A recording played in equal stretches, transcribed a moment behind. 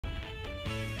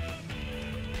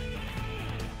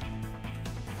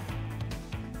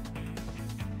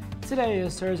Today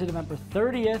is Thursday, November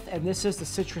 30th, and this is the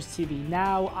Citrus TV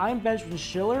Now. I'm Benjamin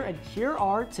Schiller, and here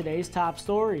are today's top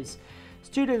stories.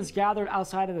 Students gathered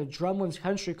outside of the Drumlins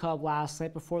Country Club last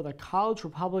night before the college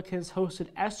Republicans hosted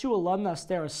SU alumna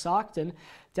Sarah Stockton.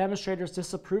 Demonstrators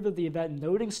disapproved of the event,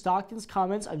 noting Stockton's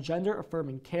comments on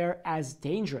gender-affirming care as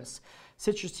dangerous.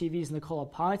 Citrus TV's Nicole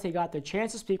Aponte got the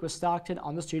chance to speak with Stockton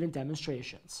on the student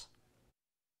demonstrations.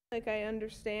 Like, I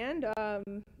understand.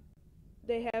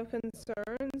 They have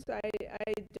concerns.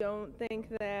 I don't think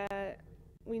that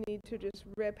we need to just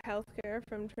rip healthcare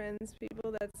from trans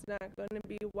people. That's not going to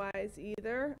be wise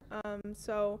either.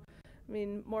 So, I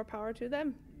mean, more power to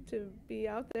them to be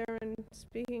out there and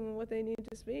speaking what they need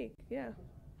to speak. Yeah.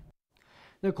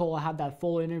 Nicole will have that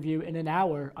full interview in an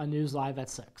hour on News Live at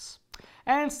 6.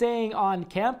 And staying on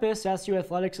campus, SU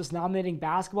Athletics is nominating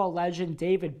basketball legend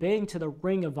David Bing to the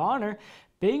Ring of Honor.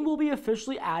 Bing will be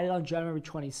officially added on January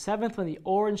 27th when the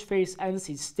Orange face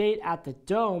NC State at the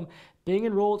Dome. Bing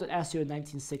enrolled at SU in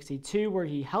 1962, where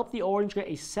he helped the Orange get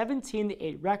a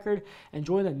 17-8 record and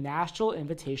join the National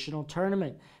Invitational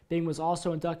Tournament. Bing was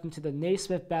also inducted into the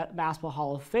Naismith Basketball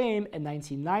Hall of Fame in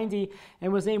 1990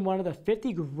 and was named one of the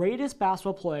 50 greatest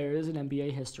basketball players in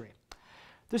NBA history.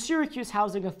 The Syracuse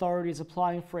Housing Authority is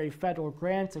applying for a federal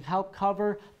grant to help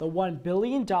cover the $1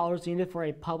 billion needed for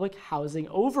a public housing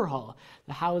overhaul.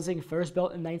 The housing, first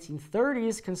built in the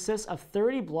 1930s, consists of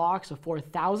 30 blocks of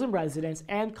 4,000 residents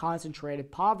and concentrated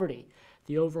poverty.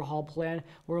 The overhaul plan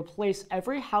will replace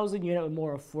every housing unit with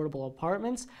more affordable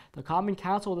apartments. The Common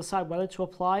Council will decide whether to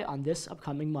apply on this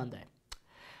upcoming Monday.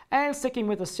 And sticking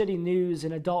with the city news,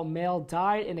 an adult male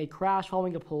died in a crash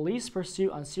following a police pursuit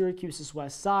on Syracuse's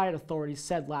west side, authorities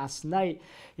said last night.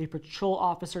 A patrol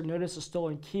officer noticed a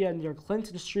stolen Kia near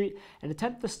Clinton Street and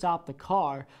attempted to stop the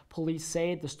car. Police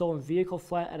say the stolen vehicle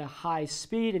fled at a high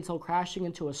speed until crashing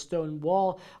into a stone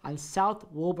wall on South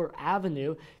Wilbur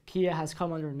Avenue. Kia has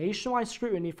come under nationwide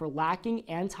scrutiny for lacking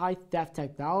anti-theft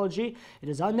technology. It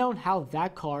is unknown how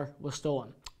that car was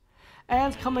stolen.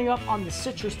 And coming up on the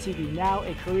Citrus TV Now,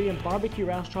 a Korean barbecue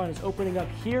restaurant is opening up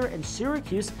here in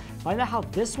Syracuse. Find out how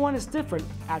this one is different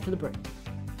after the break.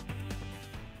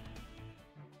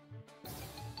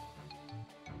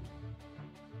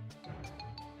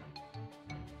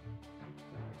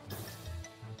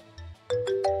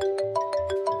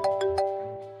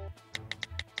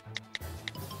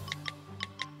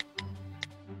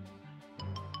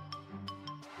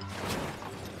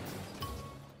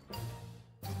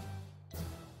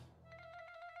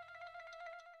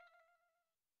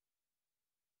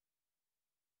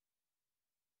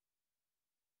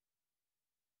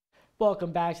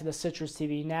 Welcome back to the Citrus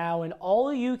TV Now. An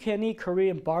all-you-can-eat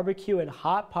Korean barbecue and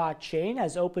hot pot chain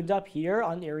has opened up here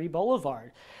on Erie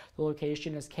Boulevard. The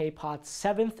location is K-Pot's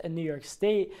 7th in New York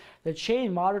State. The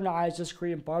chain modernizes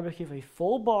Korean barbecue with a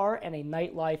full bar and a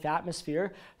nightlife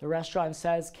atmosphere. The restaurant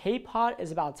says K-Pot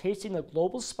is about tasting the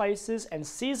global spices and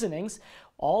seasonings,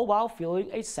 all while feeling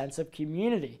a sense of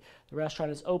community. The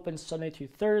restaurant is open Sunday through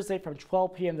Thursday from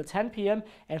 12 p.m. to 10 p.m.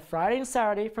 and Friday and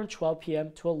Saturday from 12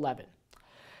 p.m. to 11.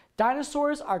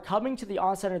 Dinosaurs are coming to the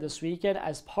On Center this weekend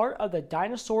as part of the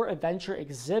Dinosaur Adventure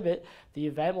exhibit. The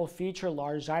event will feature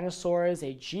large dinosaurs,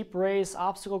 a Jeep race,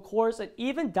 obstacle course, and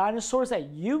even dinosaurs that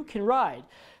you can ride.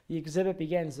 The exhibit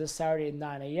begins this Saturday at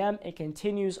 9 a.m. and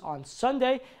continues on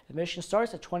Sunday. Admission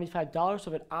starts at $25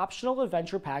 with an optional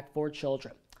adventure pack for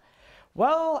children.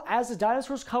 Well, as the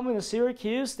dinosaurs come into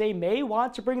Syracuse, they may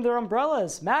want to bring their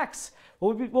umbrellas. Max,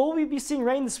 will we be seeing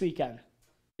rain this weekend?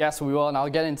 Yes, we will, and I'll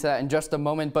get into that in just a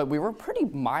moment, but we were pretty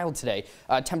mild today.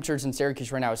 Temperatures in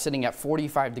Syracuse right now is sitting at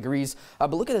 45 degrees,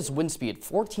 but look at this wind speed,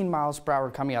 14 miles per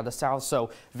hour coming out of the south, so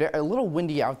a little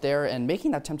windy out there and making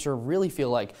that temperature really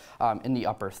feel like in the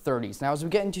upper 30s. Now, as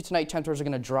we get into tonight, temperatures are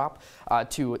going to drop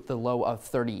to the low of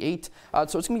 38,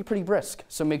 so it's going to be pretty brisk,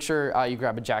 so make sure you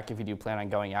grab a jacket if you do plan on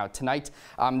going out tonight.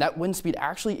 That wind speed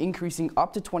actually increasing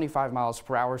up to 25 miles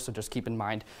per hour, so just keep in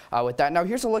mind with that. Now,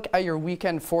 here's a look at your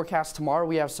weekend forecast. Tomorrow,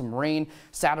 we have some rain.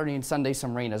 Saturday and Sunday,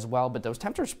 some rain as well, but those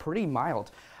temperatures pretty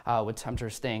mild with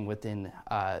temperatures staying within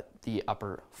the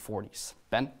upper 40s.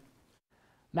 Ben?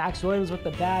 Max Williams with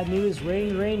the bad news.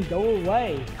 Rain, rain, go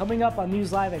away. Coming up on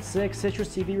News Live at 6,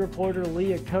 Citrus TV reporter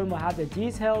Leah Cohn will have the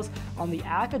details on the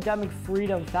Academic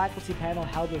Freedom Faculty Panel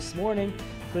held this morning,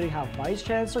 including how Vice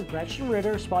Chancellor Gretchen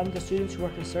Ritter responded to students who are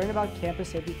concerned about campus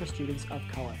safety for students of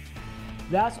color.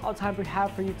 That's all the time we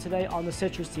have for you today on the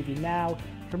Citrus TV Now.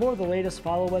 For more of the latest,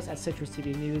 follow us at Citrus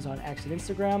TV News on X and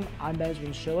Instagram. I'm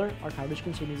Benjamin Schiller. Our coverage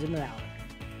continues in an hour.